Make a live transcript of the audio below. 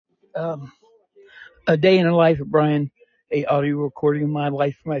Um, a day in the life of Brian, a audio recording of my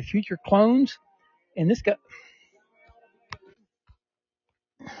life for my future clones. And this guy.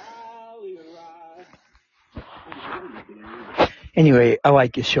 Anyway, I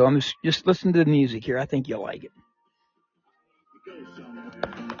like this show. I'm just listening to the music here. I think you'll like it.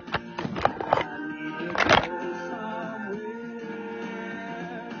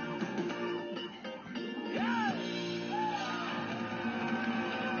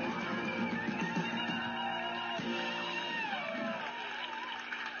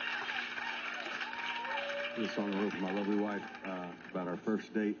 This song I wrote for my lovely wife about our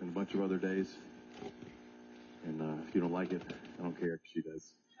first date and a bunch of other days. And if you don't like it, I don't care if she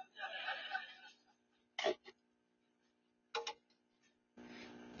does.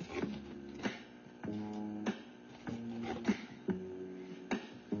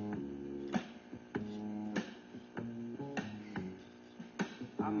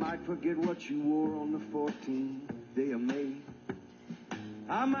 I might forget what you wore on the 14th day of May.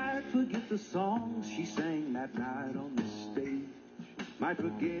 I might forget the songs she sang that night on the stage. Might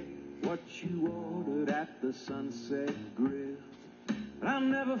forget what you ordered at the Sunset Grill. But I'll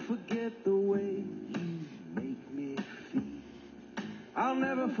never forget the way you make me feel. I'll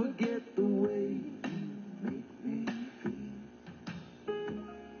never forget the way you make me feel.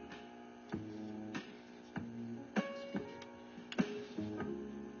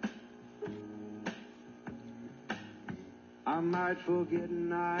 I might forget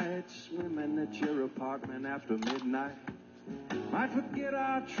nights swimming at your apartment after midnight. Might forget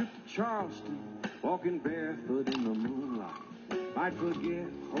our trip to Charleston, walking barefoot in the moonlight. Might forget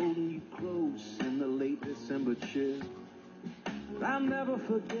holding you close in the late December chill. But I'll never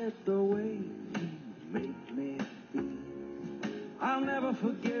forget the way you make me feel. I'll never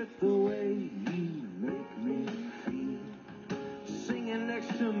forget the way you make me feel. Singing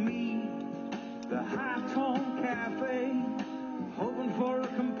next to me, the high-tone cafe, hoping for a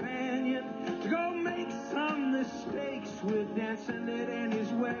companion to go make some mistakes with dancing at Annie's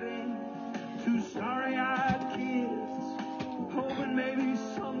wedding. Two starry-eyed kids, hoping maybe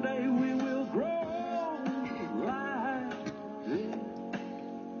someday we will grow like this.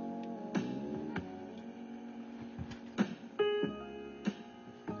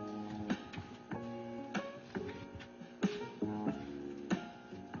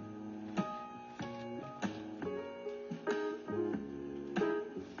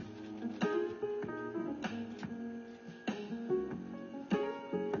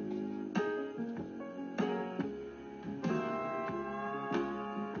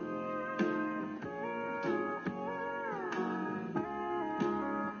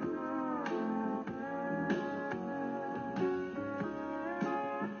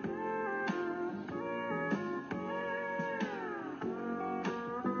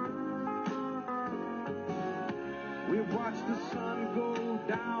 We've watched the sun go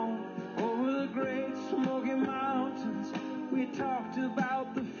down over the great Smoky Mountains. We talked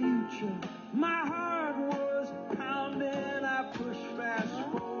about the future. My heart was pounding. I pushed fast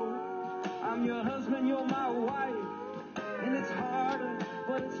forward. I'm your husband, you're my wife. And it's harder,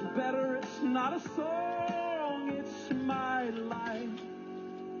 but it's better. It's not a song, it's my life.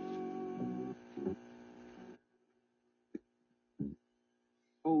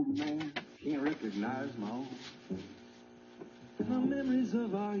 Old man, can't recognize my own. The memories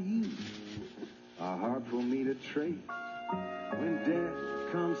of our youth are hard for me to trace. When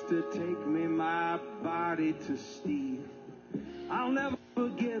death comes to take me, my body to steal, I'll never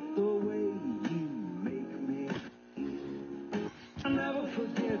forget the way you make me feel. I'll never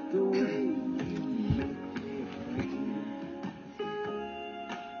forget the way you make me feel.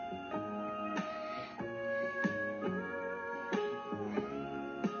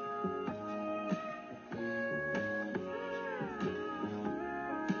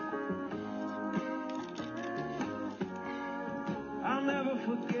 I'll never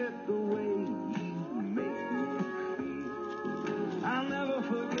forget the way you make me feel. I'll never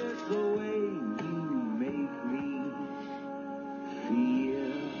forget the way you make me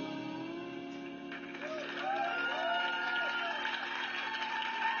feel.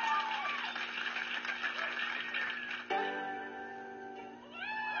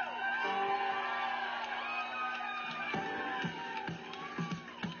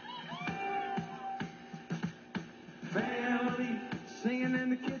 Family, singing in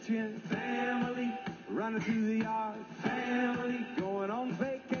the kitchen. Family, running through the yard. Family, going on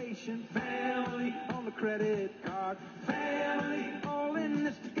vacation. Family, on the credit card. Family, all in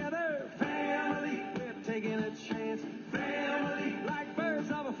this together. Family, we're taking a chance. Family, like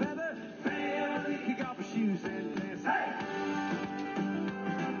birds of a feather. Family, kick off your shoes and dance. Hey!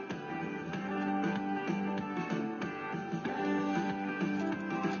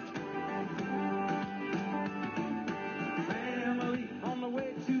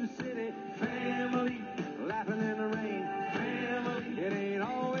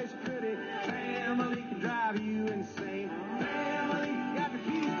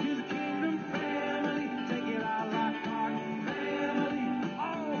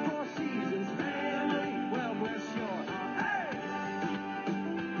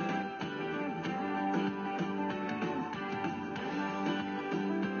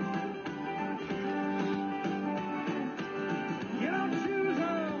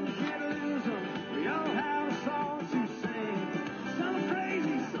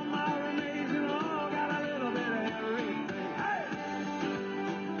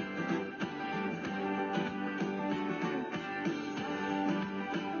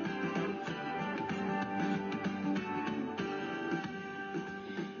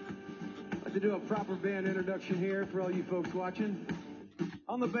 To do a proper band introduction here for all you folks watching.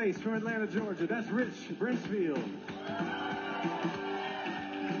 On the bass from Atlanta, Georgia, that's Rich Brintsfield.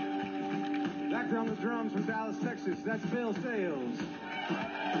 Back there on the drums from Dallas, Texas, that's Bill Sales.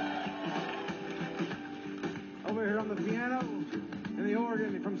 Over here on the piano and the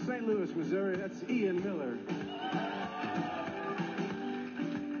organ from St. Louis, Missouri, that's Ian Miller.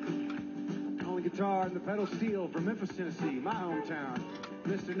 On the guitar and the pedal steel from Memphis, Tennessee, my hometown,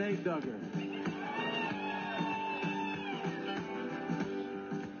 Mr. Nate Duggar.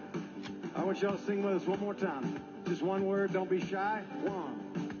 I want y'all to sing with us one more time. Just one word, don't be shy.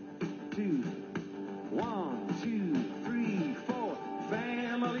 1, 2, 1, 2, 3, 4.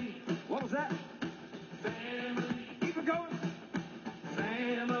 Family. What was that? Family. Keep it going.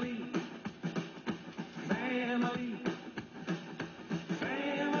 Family. Family.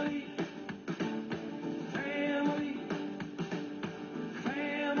 Family. Family.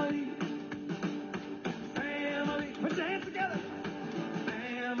 Family. Family. Put your hands together.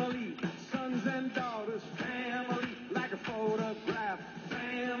 Family. Sons and daughters. Family. Like a photograph.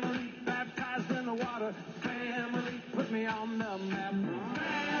 Family. Baptized in the water. Family. Put me on the map.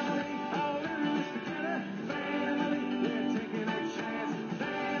 Family. All in this together. Family. We're taking a chance.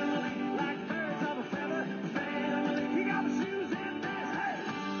 Family. Like birds of a feather. Family. Kick out the shoes and dance. Hey!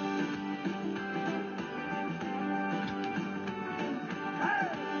 Hey!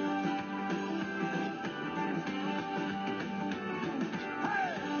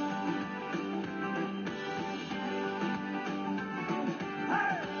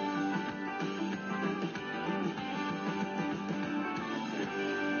 Hey!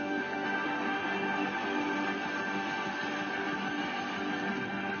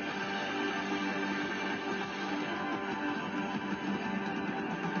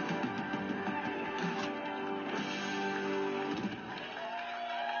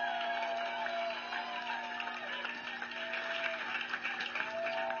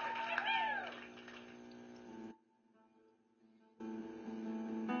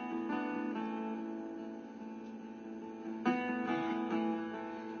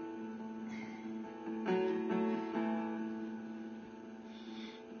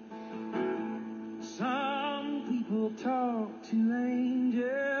 Some people talk to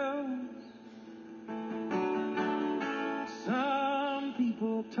angels. Some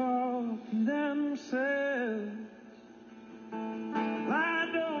people talk to themselves. I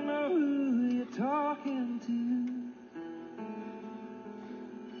don't know who you're talking to.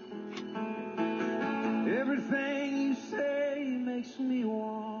 Everything you say makes me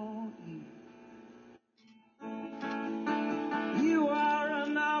want you. You are a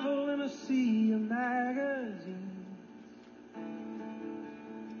novel in a sea of magazines.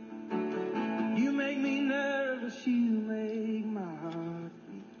 You make me nervous, you make my heart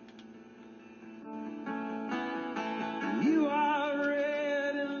beat. You are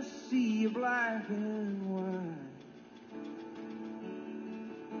red in a sea of black and white.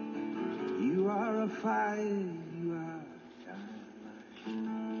 You are a fire, you are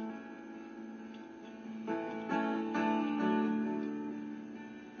dynamite.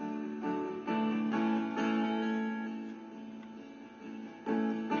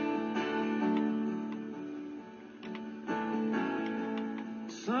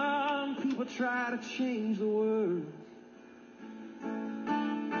 Some people try to change the world.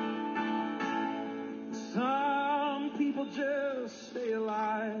 Some people just stay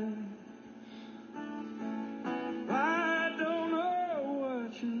alive. I don't know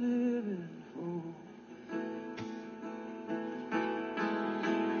what you're living for.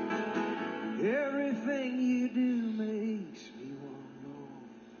 Everything you do makes me want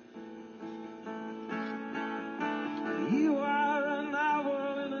more. You are a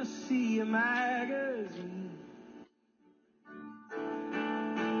novel in a sea of magazines.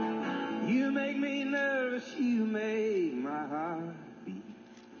 You make me nervous, you make my heart beat.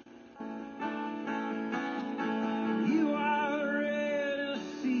 You are red in a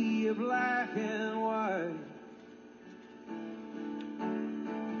sea of black and white.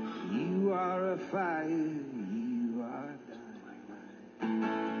 You are a fire, you are dynamite.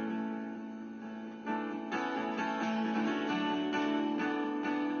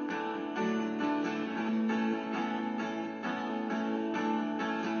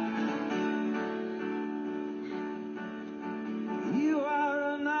 You are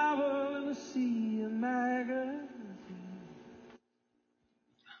a novel in a sea of magazines.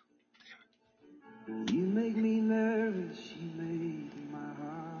 You make me nervous, you make my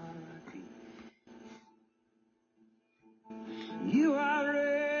heart beat.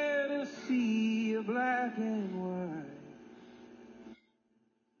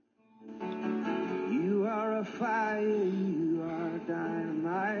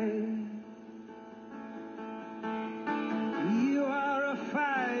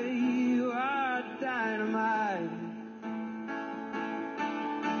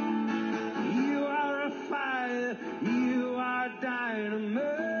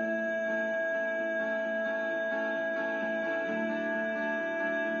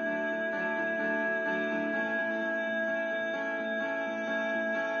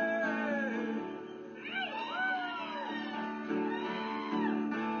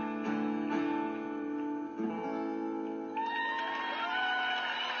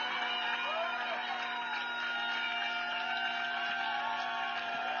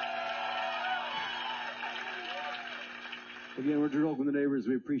 Again, we're Joe from the neighbors.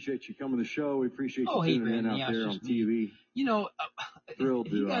 We appreciate you coming to the show. We appreciate you hey, tuning in Brandon, out there on TV. You know, Thrilled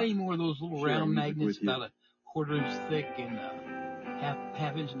if you to got any more of those little share our round music magnets with you. about a quarter-inch thick and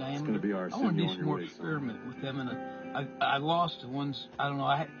half inch It's going to diameter, be our I want Send to You do On some Your more Way experiment with them. And I lost the ones. I don't know.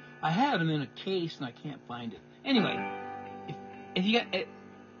 I had them in a case and I can't find it. Anyway, if you got it.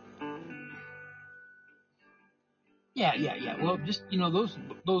 Yeah. Well, just, you know,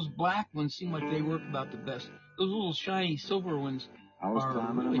 those black ones seem like they work about the best. Those little shiny silver ones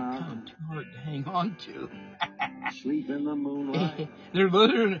are really kind of too hard to hang on to. Sleep in the moonlight. They're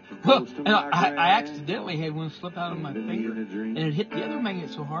literally, well, and I accidentally had one slip out of my finger, and it hit the other magnet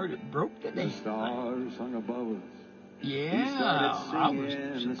so hard it broke the The damn stars hung above us. Yeah, I was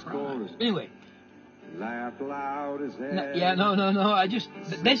surprised. Anyway. Laugh loud as hell. Yeah, no. I just,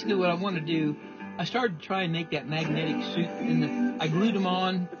 basically what I want to do, I started to try and make that magnetic suit, and I glued them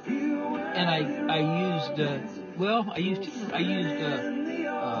on, and I used what do you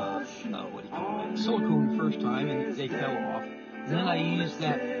call it, silicone the first time, and they fell off. And then I used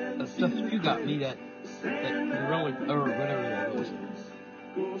that stuff that you got me, that relic, or whatever that is.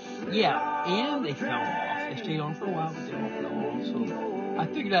 Yeah, and they fell off. They stayed on for a while, but they all fell off. So I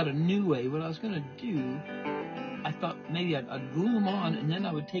figured out a new way. What I was going to do, I thought maybe I'd glue them on, and then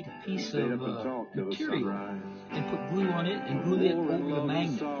I would take a piece of material and put glue on it and glue it over the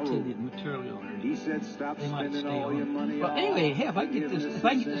magnet to the material. He said, "Stop spending all your money." Well, anyway, hey, if I get this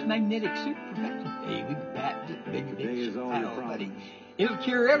magnetic suit perfected, hey, we can bat this magnetic suit out, buddy. It'll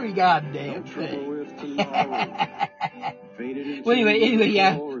cure every goddamn thing. Well, anyway,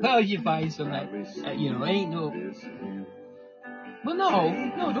 yeah. Well, you find some that, ain't no. Well,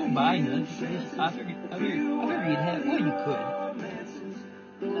 no, don't buy none. I figured you'd have. Well, you could.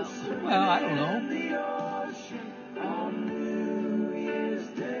 No. Well, I don't know.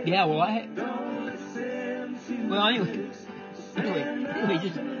 Yeah, well, anyway,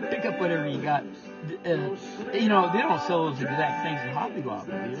 just pick up whatever you got. They don't sell those exact things in Hobby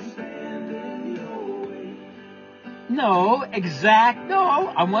Lobby, do they? No,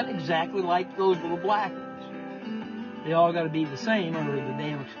 I want exactly like those little black ones. They all got to be the same, or the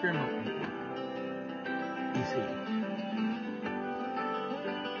damn experiment won't work. You see.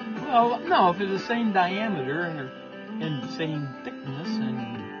 Well, no, if they're the same diameter and the same thickness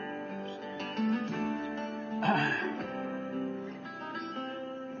and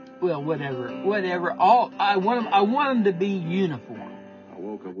well, whatever. I want them to be uniform. I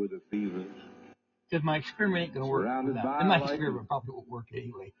woke up with a fever. Because my experiment ain't gonna work without. And my experiment probably won't work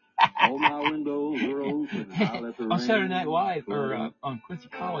anyway. All my windows were open. On Saturday Night Live, or on Quincy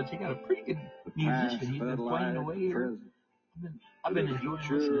College, they got a pretty good musician. He's been playing away here. I've been enjoying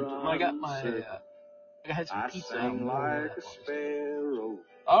listening to him. I had some pizza. Like a sparrow.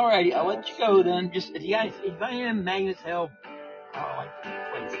 Alrighty, I'll let you go then. Just if I am magnets, hell, I like to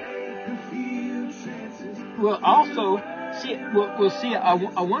play. Well, also, we'll see. I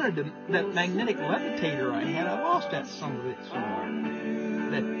wanted that magnetic levitator I had. I lost that son of it somewhere.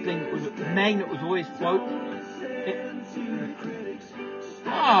 That thing the magnet was always floating.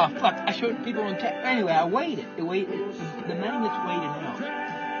 Fuck! I showed people on tape. Anyway, I weighed it. The magnets weighed an ounce,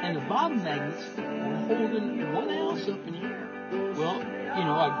 and the bottom magnets were holding 1 ounce up in the air. Well, I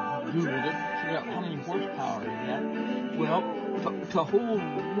googled it, figured out how many horsepower it had. Well, to hold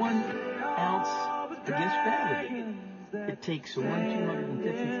 1 ounce against gravity, it takes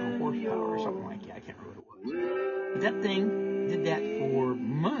 250 horsepower or something like that. I can't remember what it was. But that thing did that for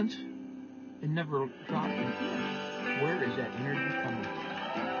months and never dropped an inch. Where is that energy coming from?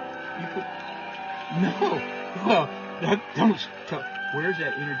 Where's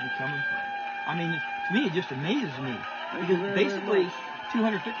that energy coming from? I mean, to me, it just amazes me. Because basically,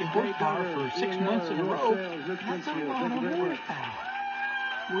 250 horsepower for 6 months in a row, that's a lot of horsepower.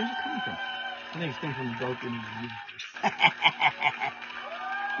 Where's it coming from? I think it's coming from the dark energy.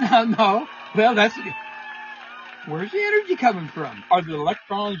 No. Well, where's the energy coming from? Are the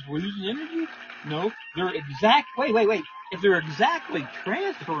electrons losing energy? No. Wait. If they're exactly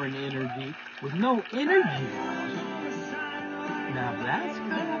transferring energy with no energy loss, now that's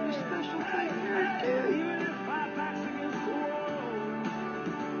kind of a special thing right there.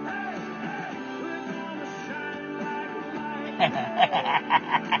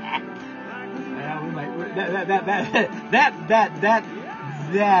 Well, we might, that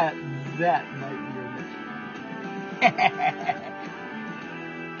might be a mix.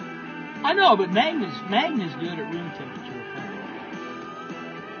 I know, but magnets do it at room temperature.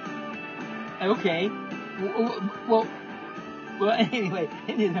 Okay. Well, anyway,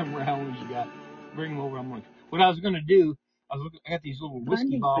 any of them round ones you got, bring them over. What I was going to do, I got these little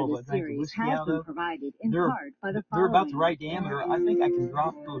whiskey bottles I drank the whiskey out of. They're about the right diameter. I think I can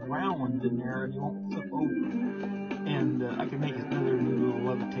drop those round ones in there and they won't flip over. And I can make another new little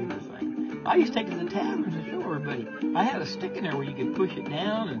levitator thing. I used to take it to the taverns and show everybody. I had a stick in there where you could push it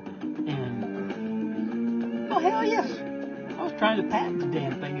down and oh hell yes. I was trying to patent the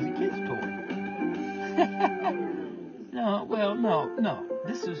damn thing as a kid's toy. No.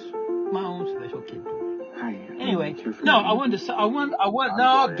 This is my own special kid toy. Anyway, no, I wanted,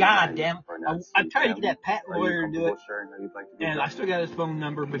 god damn it. I tried to get that patent lawyer to do it, and I still got his phone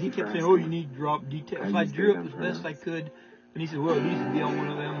number, but he kept saying, you need to drop details. So I drew up as best I could, and he said, it needs to be on one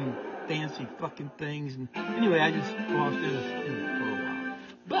of them fancy fucking things, and anyway, I just lost it for a while.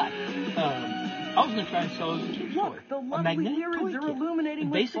 But, I was going to try and sell it as a kid's toy, a magnetic toy kit.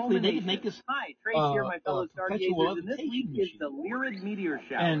 And basically, they could make this perpetual levitation Is the Lyrid meteor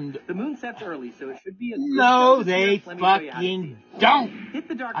shower. And the moon sets early, so it should be a no, they fucking don't. Hit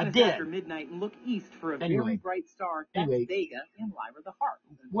the darkness after midnight and look east for a very bright star. That's Vega and Lyra the Heart.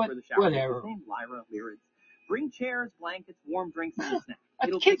 For the shower, whatever. Name Lyra Lyrids. Bring chairs, blankets, warm drinks, and snacks.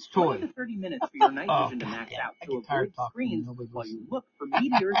 It'll kid's take toy. 20 to 30 minutes for your night vision to max out, so avoid screens while you look for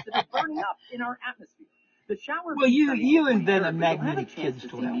meteors that are burning up in our atmosphere. The shower. Well, you invent a magnetic kid's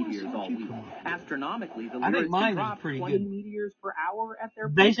toy. Astronomically, the I think mine drop is pretty 20 good. meteors per hour at their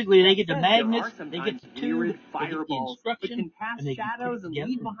Basically, they get the magnets, there are they get the sometimes tube, Lyrid they get the fireballs that instruction, can cast and they can put shadows it and together,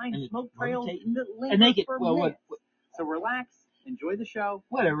 leave behind and smoke trails rotate, that linger and they get for what? minutes. So relax, enjoy the show.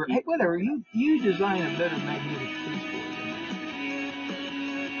 Whatever. Hey, whatever. You design a better magnetic kid's toy.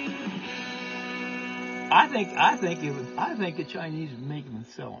 I think the Chinese would make them and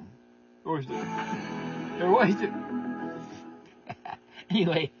sell them. Or is there? There was it.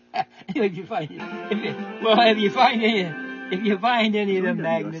 Anyway, if you find any of them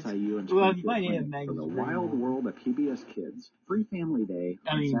magnets, from the Wild World of PBS Kids, free family day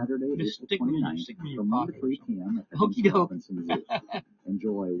on Saturday, April 29th from 1 to 3 p.m. at the Houston Robinson Zoo.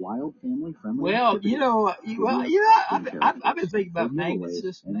 Enjoy wild, family-friendly activities. I've been thinking about magnets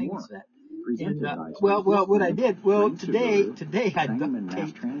this and magnets that. And, what I did, today I duct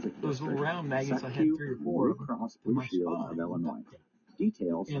taped those little round magnets. I had 3 or 4 of them in my spine.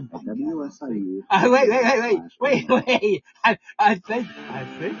 Details at WSIU. Wait. I think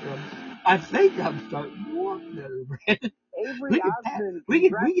I'm starting to walk better, Brandon. Avery Osmond, we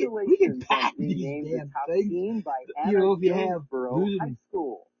can patent these damn things. If you have High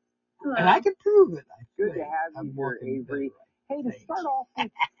School. And I can prove it. Good to have you here, Avery. Hey, to start off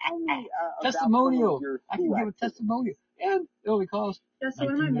with, tell me testimonial. About I can give a testimonial. And it only costs. Yeah, so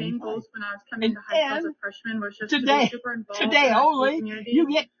one of my main goals when I was coming to high school as a freshman was just to be super involved today in only, the community. you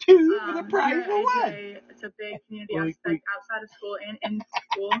get 2 for the price of 1. It's a big community aspect outside of school and in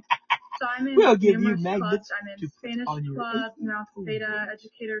school. So I'm in we'll give you numerous magnets clubs. I'm in Spanish Club, Alpha Theta,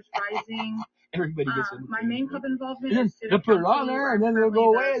 Educators Rising. Everybody gets my main club involvement is student they'll put it on there and then they'll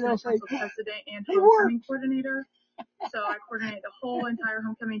go away and they'll say, president and homecoming coordinator. So I coordinate the whole entire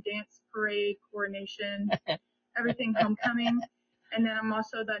homecoming dance, parade, coordination, everything homecoming. And then I'm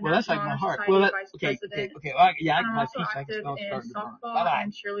also the National Honor Society Vice President. Okay. I'm also active in softball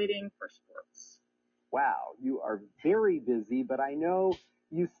and cheerleading for sports. Wow, you are very busy, but I know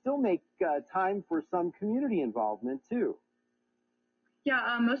you still make time for some community involvement too.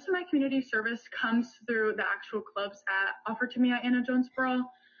 Yeah, most of my community service comes through the actual clubs offered to me at Anna Jonesboro.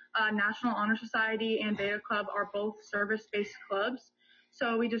 National Honor Society and Beta Club are both service-based clubs.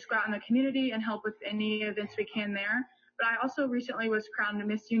 So we just go out in the community and help with any events we can there. But I also recently was crowned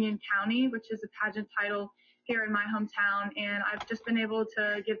Miss Union County, which is a pageant title here in my hometown. And I've just been able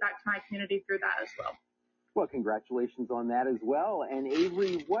to give back to my community through that as well. Well, congratulations on that as well. And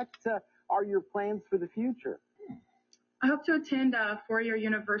Avery, what are your plans for the future? I hope to attend a 4-year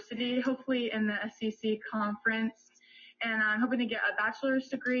university, hopefully in the SEC conference. And I'm hoping to get a bachelor's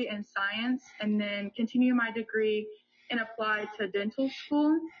degree in science and then continue my degree and apply to dental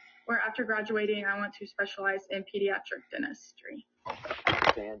school, where after graduating, I want to specialize in pediatric dentistry.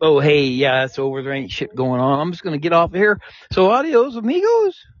 Oh, hey, yeah, it's over. There ain't shit going on. I'm just going to get off here. So, adios,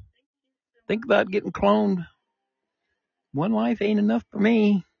 amigos. Think about getting cloned. One life ain't enough for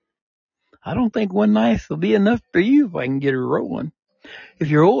me. I don't think one life will be enough for you if I can get her rolling. If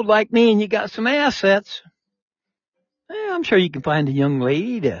you're old like me and you got some assets, I'm sure you can find a young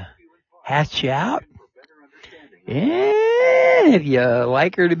lady to hatch you out. And if you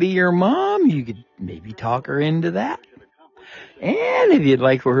like her to be your mom, you could maybe talk her into that. And if you'd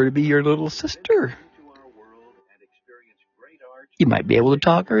like for her to be your little sister, you might be able to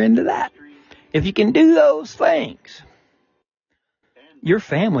talk her into that. If you can do those things, your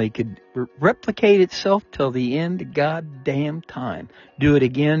family could replicate itself till the end of goddamn time. Do it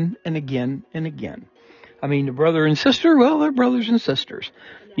again and again and again. I mean, the brother and sister, well, they're brothers and sisters,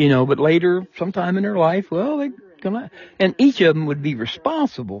 but later, sometime in their life, well, they're gonna, and each of them would be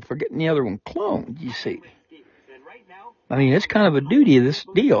responsible for getting the other one cloned, you see. I mean, it's kind of a duty of this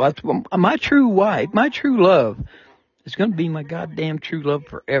deal. That's my true wife, my true love is going to be my goddamn true love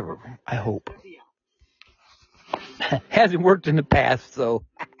forever, I hope. Hasn't worked in the past, so.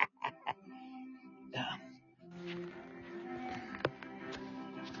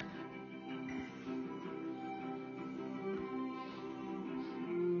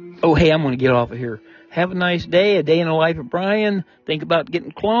 Oh, hey, I'm going to get off of here. Have a nice day, a day in the life of Brian. Think about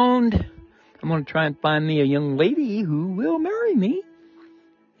getting cloned. I'm going to try and find me a young lady who will marry me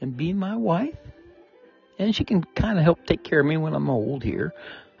and be my wife. And she can kind of help take care of me when I'm old here.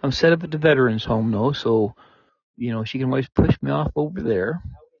 I'm set up at the veterans home, though, so, she can always push me off over there.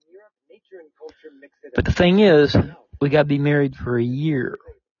 But the thing is, we got to be married for a year.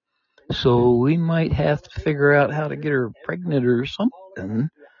 So we might have to figure out how to get her pregnant or something.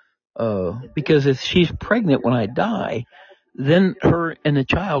 Because if she's pregnant when I die, then her and the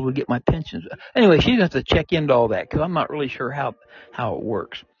child would get my pensions. Anyway, she's going to have to check into all that because I'm not really sure how it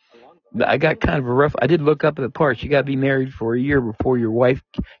works. But I got kind of a rough, I did look up at the parts. You got to be married for a year before your wife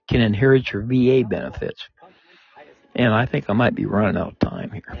can inherit your VA benefits. And I think I might be running out of time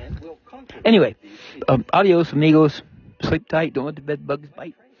here. Anyway, adios, amigos. Sleep tight. Don't let the bed bugs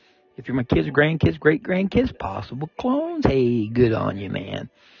bite. If you're my kids or grandkids, great-grandkids, possible clones, hey, good on you, man.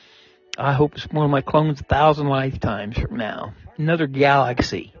 I hope it's one of my clones 1,000 lifetimes from now. Another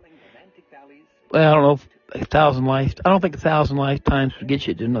galaxy. Well, I don't know if 1,000 life. I don't think 1,000 lifetimes would get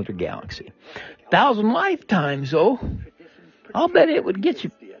you to another galaxy. 1,000 lifetimes, though, I'll bet it would get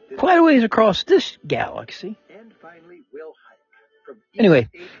you quite a ways across this galaxy. Anyway,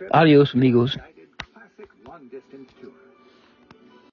 adios, amigos.